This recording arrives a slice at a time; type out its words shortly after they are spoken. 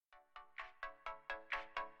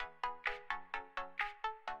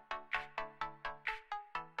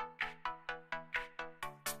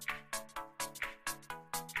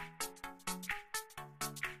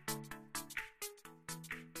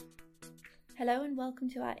Hello and welcome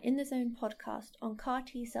to our In the Zone podcast on CAR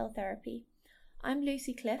T-cell therapy. I'm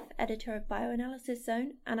Lucy Cliff, editor of Bioanalysis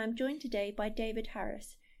Zone, and I'm joined today by David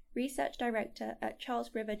Harris, Research Director at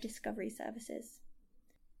Charles River Discovery Services.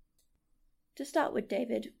 To start with,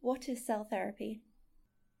 David, what is cell therapy?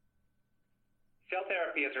 Cell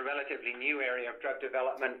therapy is a relatively new area of drug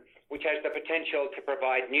development which has the potential to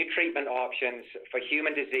provide new treatment options for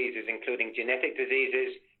human diseases, including genetic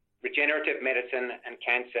diseases, regenerative medicine, and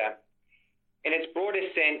cancer. In its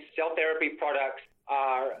broadest sense, cell therapy products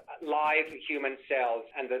are live human cells,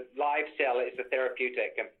 and the live cell is the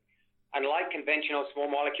therapeutic. Unlike conventional small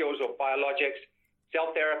molecules or biologics,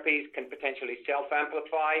 cell therapies can potentially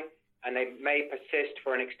self-amplify, and they may persist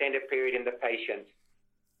for an extended period in the patient.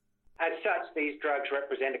 As such, these drugs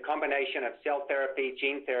represent a combination of cell therapy,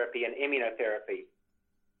 gene therapy, and immunotherapy.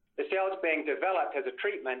 The cells being developed as a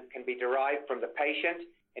treatment can be derived from the patient,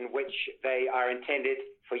 in which they are intended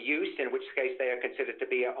for use, in which case they are considered to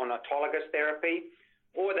be an autologous therapy,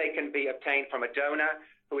 or they can be obtained from a donor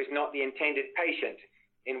who is not the intended patient,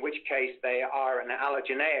 in which case they are an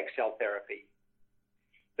allogeneic cell therapy.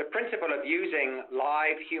 The principle of using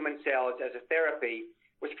live human cells as a therapy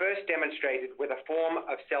was first demonstrated with a form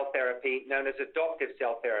of cell therapy known as adoptive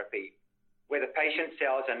cell therapy, where the patient's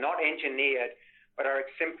cells are not engineered but are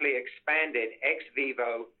simply expanded ex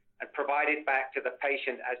vivo and provided back to the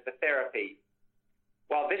patient as the therapy.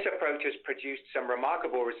 While this approach has produced some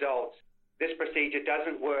remarkable results, this procedure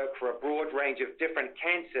doesn't work for a broad range of different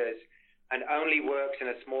cancers and only works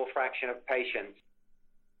in a small fraction of patients.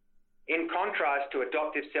 In contrast to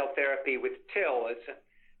adoptive cell therapy with TILs,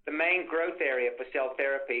 the main growth area for cell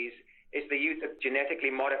therapies is the use of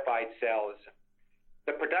genetically modified cells.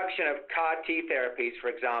 The production of CAR T therapies,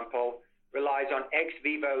 for example, relies on ex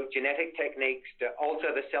vivo genetic techniques to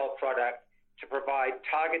alter the cell product to provide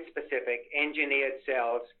target-specific engineered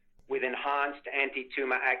cells with enhanced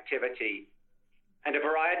anti-tumor activity. And a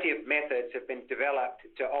variety of methods have been developed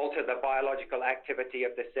to alter the biological activity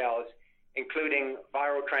of the cells, including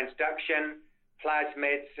viral transduction,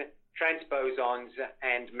 plasmids, transposons,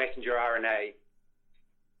 and messenger RNA.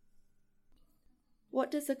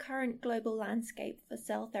 What does the current global landscape for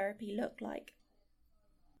cell therapy look like?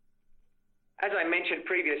 As I mentioned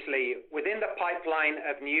previously, within the pipeline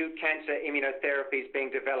of new cancer immunotherapies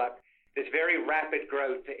being developed, there's very rapid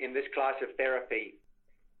growth in this class of therapy.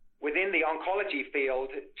 Within the oncology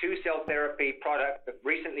field, 2 cell therapy products have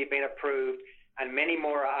recently been approved, and many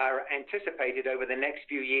more are anticipated over the next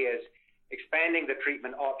few years, expanding the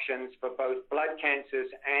treatment options for both blood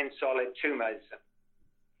cancers and solid tumors.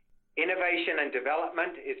 Innovation and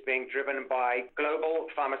development is being driven by global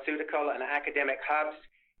pharmaceutical and academic hubs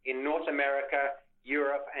in North America,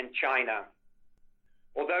 Europe, and China.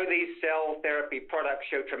 Although these cell therapy products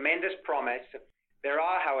show tremendous promise, there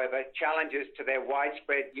are, however, challenges to their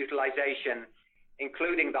widespread utilization,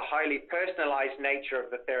 including the highly personalized nature of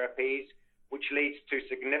the therapies, which leads to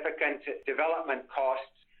significant development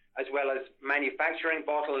costs, as well as manufacturing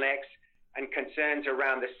bottlenecks and concerns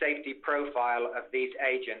around the safety profile of these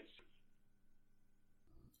agents.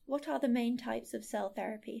 What are the main types of cell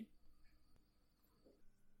therapy?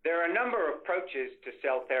 There are a number of approaches to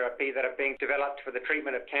cell therapy that are being developed for the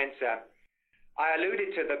treatment of cancer. I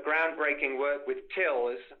alluded to the groundbreaking work with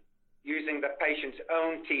TILs, using the patient's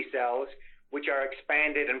own T cells, which are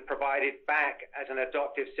expanded and provided back as an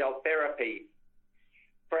adoptive cell therapy.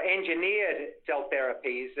 For engineered cell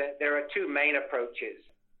therapies, there are 2 main approaches.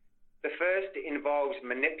 The first involves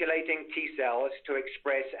manipulating T cells to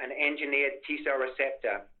express an engineered T cell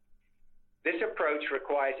receptor. This approach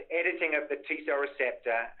requires editing of the T cell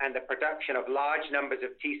receptor and the production of large numbers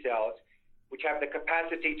of T cells, which have the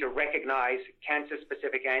capacity to recognize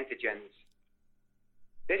cancer-specific antigens.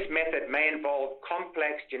 This method may involve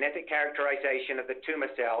complex genetic characterization of the tumor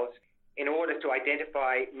cells in order to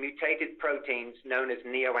identify mutated proteins known as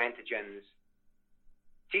neoantigens.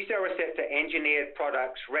 T cell receptor engineered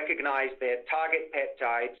products recognize their target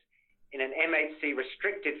peptides in an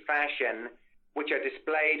MHC-restricted fashion, which are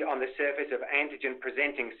displayed on the surface of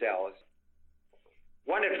antigen-presenting cells.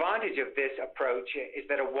 One advantage of this approach is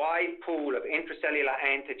that a wide pool of intracellular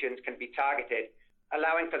antigens can be targeted,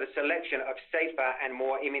 allowing for the selection of safer and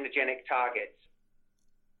more immunogenic targets.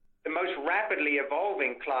 The most rapidly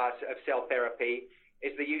evolving class of cell therapy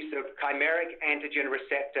is the use of chimeric antigen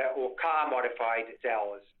receptor or CAR-modified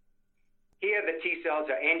cells. Here, the T cells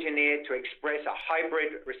are engineered to express a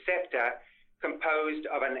hybrid receptor composed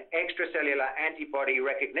of an extracellular antibody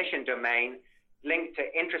recognition domain linked to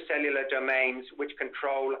intracellular domains which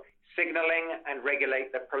control signaling and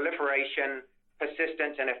regulate the proliferation,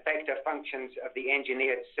 persistence, and effector functions of the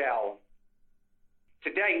engineered cell. To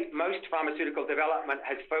date, most pharmaceutical development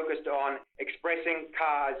has focused on expressing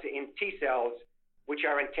CARs in T cells, which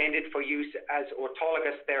are intended for use as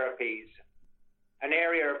autologous therapies. An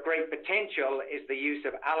area of great potential is the use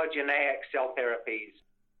of allogeneic cell therapies.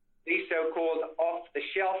 These so-called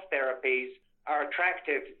off-the-shelf therapies are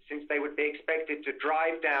attractive since they would be expected to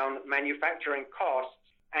drive down manufacturing costs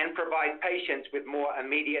and provide patients with more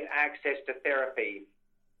immediate access to therapy.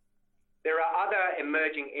 There are other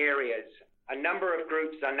emerging areas. A number of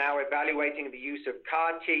groups are now evaluating the use of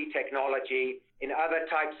CAR-T technology in other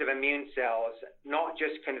types of immune cells, not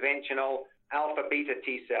just conventional alpha-beta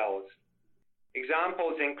T cells.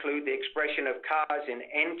 Examples include the expression of CARs in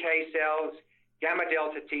NK cells, gamma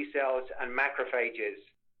delta T cells, and macrophages.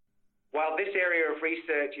 While this area of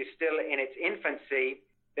research is still in its infancy,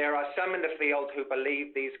 there are some in the field who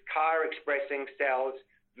believe these CAR-expressing cells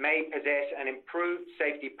may possess an improved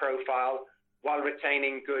safety profile while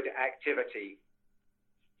retaining good activity.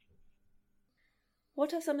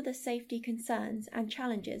 What are some of the safety concerns and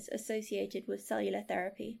challenges associated with cellular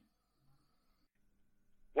therapy?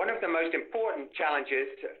 One of the most important challenges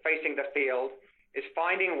facing the field is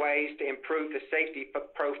finding ways to improve the safety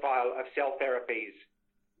profile of cell therapies.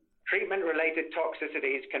 Treatment-related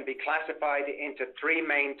toxicities can be classified into three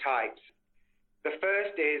main types. The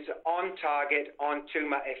first is on-target,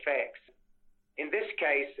 on-tumor effects. In this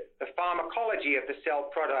case, the pharmacology of the cell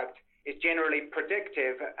product is generally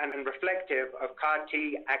predictive and reflective of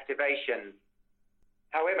CAR-T activation.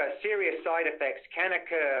 However, serious side effects can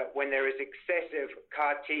occur when there is excessive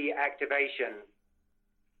CAR-T activation.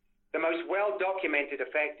 The most well-documented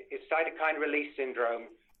effect is cytokine release syndrome,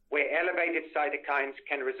 where elevated cytokines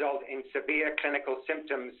can result in severe clinical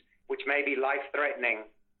symptoms which may be life-threatening.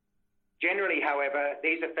 Generally, however,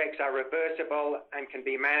 these effects are reversible and can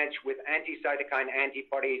be managed with anti-cytokine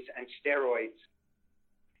antibodies and steroids.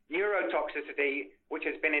 Neurotoxicity, which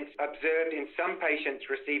has been observed in some patients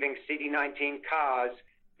receiving CD19 CARs,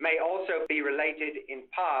 may also be related in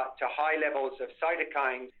part to high levels of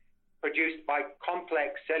cytokines produced by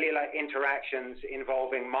complex cellular interactions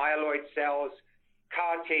involving myeloid cells,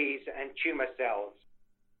 CAR-Ts, and tumor cells.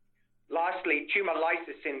 Lastly, tumor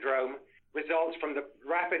lysis syndrome results from the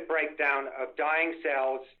rapid breakdown of dying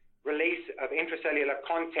cells, release of intracellular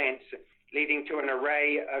contents, leading to an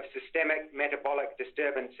array of systemic metabolic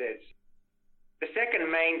disturbances. The second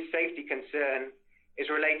main safety concern is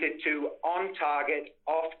related to on-target,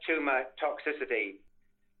 off-tumor toxicity.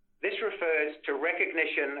 This refers to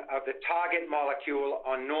recognition of the target molecule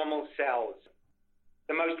on normal cells.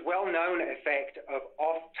 The most well-known effect of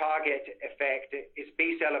off-target effect is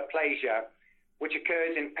B-cell aplasia, which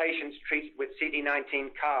occurs in patients treated with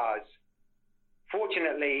CD19 CARs.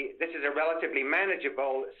 Fortunately, this is a relatively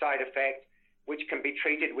manageable side effect which can be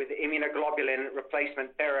treated with immunoglobulin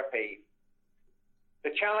replacement therapy.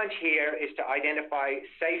 The challenge here is to identify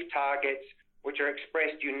safe targets which are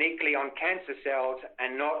expressed uniquely on cancer cells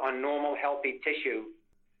and not on normal healthy tissue.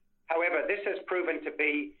 However, this has proven to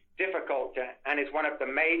be difficult and is one of the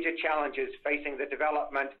major challenges facing the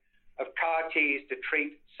development of CAR-Ts to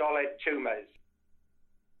treat solid tumors.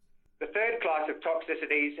 The third class of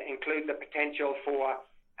toxicities include the potential for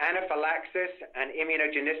anaphylaxis and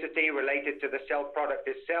immunogenicity related to the cell product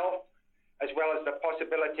itself, as well as the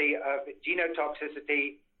possibility of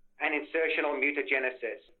genotoxicity and insertional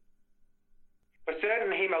mutagenesis. For certain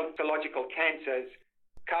hematological cancers,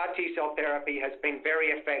 CAR-T cell therapy has been very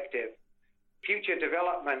effective. Future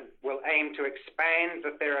development will aim to expand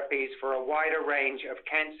the therapies for a wider range of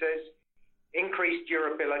cancers, increased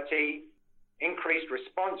durability, increased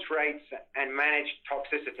response rates, and managed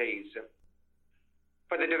toxicities.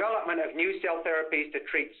 For the development of new cell therapies to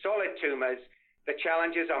treat solid tumors, the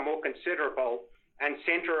challenges are more considerable and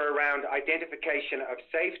center around identification of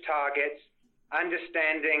safe targets,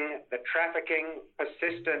 understanding the trafficking,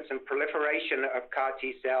 persistence, and proliferation of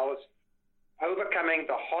CAR-T cells, overcoming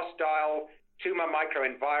the hostile tumor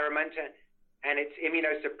microenvironment and its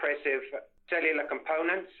immunosuppressive cellular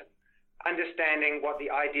components, understanding what the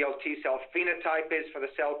ideal T-cell phenotype is for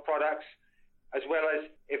the cell products, as well as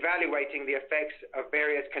evaluating the effects of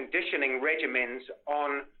various conditioning regimens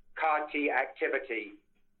on CAR-T activity.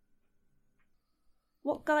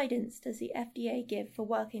 What guidance does the FDA give for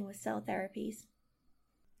working with cell therapies?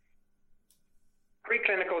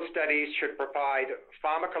 Preclinical studies should provide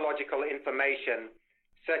pharmacological information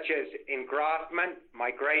such as engraftment,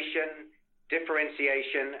 migration,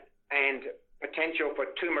 differentiation, and potential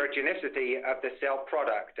for tumorigenicity of the cell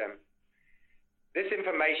product. This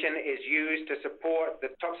information is used to support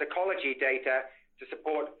the toxicology data to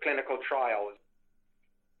support clinical trials.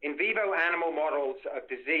 In vivo animal models of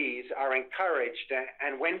disease are encouraged,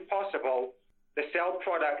 and when possible, the cell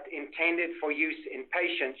product intended for use in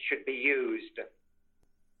patients should be used.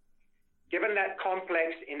 Given that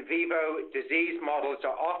complex in vivo disease models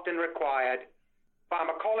are often required,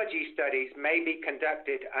 pharmacology studies may be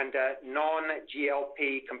conducted under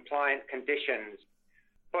non-GLP compliant conditions,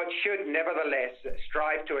 but should nevertheless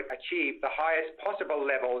strive to achieve the highest possible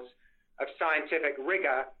levels of scientific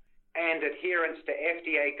rigor and adherence to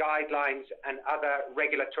FDA guidelines and other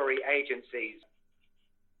regulatory agencies.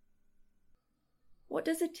 What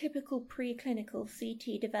does a typical preclinical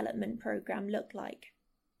CT development program look like?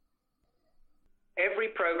 Every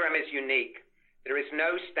program is unique. There is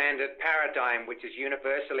no standard paradigm which is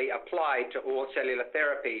universally applied to all cellular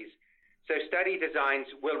therapies, so study designs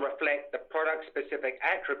will reflect the product-specific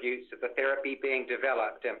attributes of the therapy being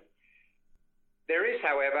developed. There is,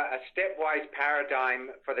 however, a stepwise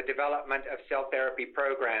paradigm for the development of cell therapy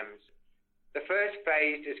programs. The first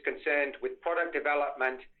phase is concerned with product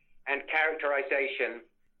development and characterization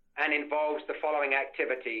and involves the following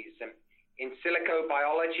activities: in silico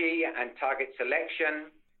biology and target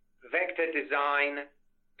selection, vector design,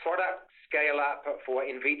 product scale-up for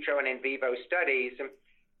in vitro and in vivo studies,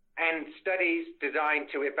 and studies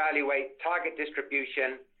designed to evaluate target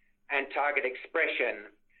distribution and target expression,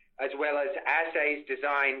 as well as assays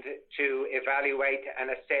designed to evaluate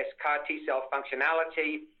and assess CAR T-cell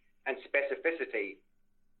functionality and specificity.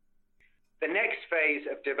 The next phase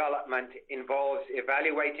of development involves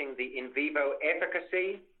evaluating the in vivo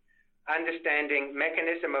efficacy, understanding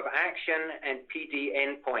mechanism of action, and PD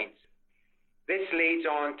endpoints. This leads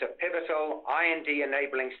on to pivotal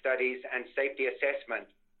IND-enabling studies and safety assessment.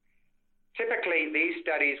 Typically, these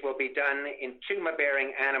studies will be done in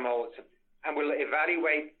tumor-bearing animals and will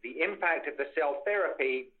evaluate the impact of the cell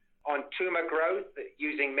therapy on tumor growth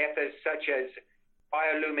using methods such as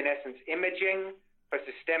bioluminescence imaging for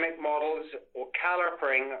systemic models or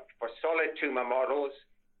calipering for solid tumor models,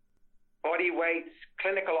 body weights,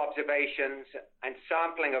 clinical observations, and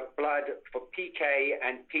sampling of blood for PK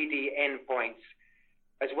and PD endpoints,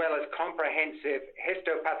 as well as comprehensive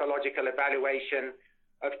histopathological evaluation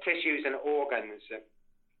of tissues and organs.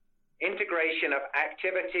 Integration of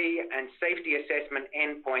activity and safety assessment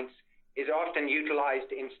endpoints is often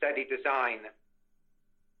utilized in study design.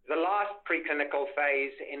 The last preclinical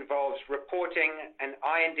phase involves reporting an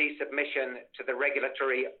IND submission to the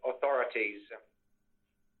regulatory authorities.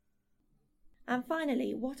 And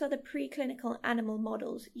finally, what are the preclinical animal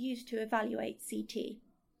models used to evaluate CT?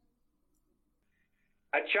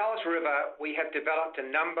 At Charles River, we have developed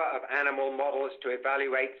a number of animal models to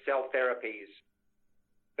evaluate cell therapies.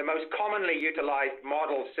 The most commonly utilized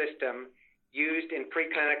model system used in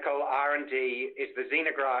preclinical R&D is the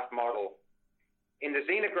xenograft model. In the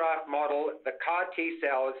xenograft model, the CAR T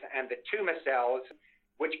cells and the tumor cells,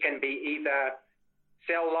 which can be either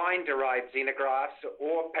cell line-derived xenografts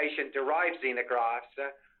or patient-derived xenografts,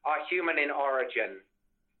 are human in origin.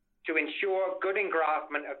 To ensure good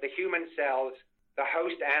engraftment of the human cells, the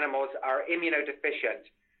host animals are immunodeficient,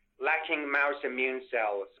 lacking mouse immune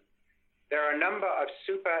cells. There are a number of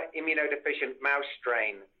super immunodeficient mouse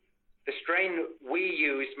strains. The strain we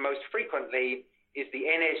use most frequently is the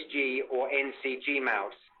NSG or NCG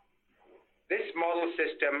mouse. This model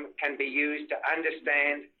system can be used to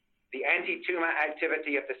understand the anti-tumor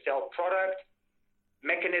activity of the cell product,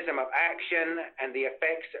 mechanism of action, and the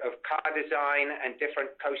effects of CAR design and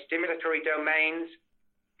different co-stimulatory domains,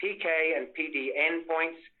 PK and PD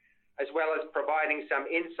endpoints, as well as providing some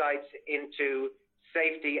insights into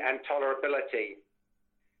safety and tolerability.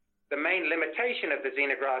 The main limitation of the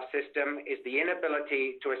xenograft system is the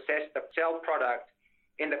inability to assess the cell product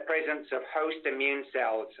in the presence of host immune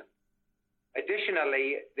cells.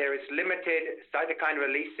 Additionally, there is limited cytokine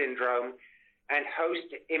release syndrome and host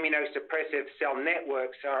immunosuppressive cell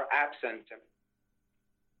networks are absent.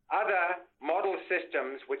 Other model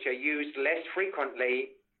systems which are used less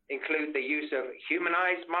frequently include the use of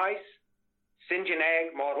humanized mice,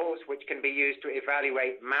 syngeneic models which can be used to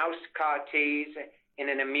evaluate mouse CAR Ts in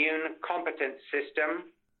an immune-competent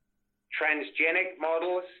system, transgenic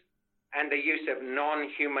models, and the use of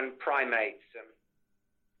non-human primates.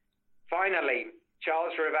 Finally,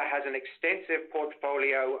 Charles River has an extensive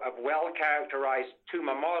portfolio of well-characterized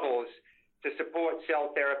tumor models to support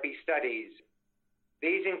cell therapy studies.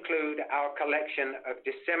 These include our collection of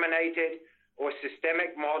disseminated or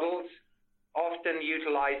systemic models, often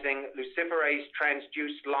utilizing luciferase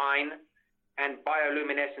transduced line and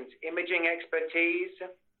bioluminescence imaging expertise,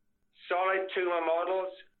 solid tumor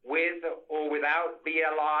models with or without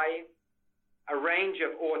BLI, a range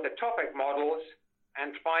of orthotopic models,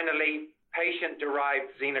 and finally,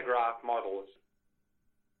 patient-derived xenograft models.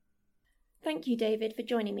 Thank you, David, for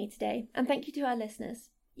joining me today, and thank you to our listeners.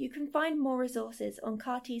 You can find more resources on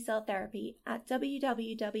CAR T-cell therapy at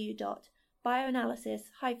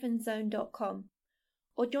www.bioanalysis-zone.com,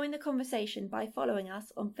 or join the conversation by following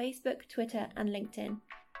us on Facebook, Twitter, and LinkedIn.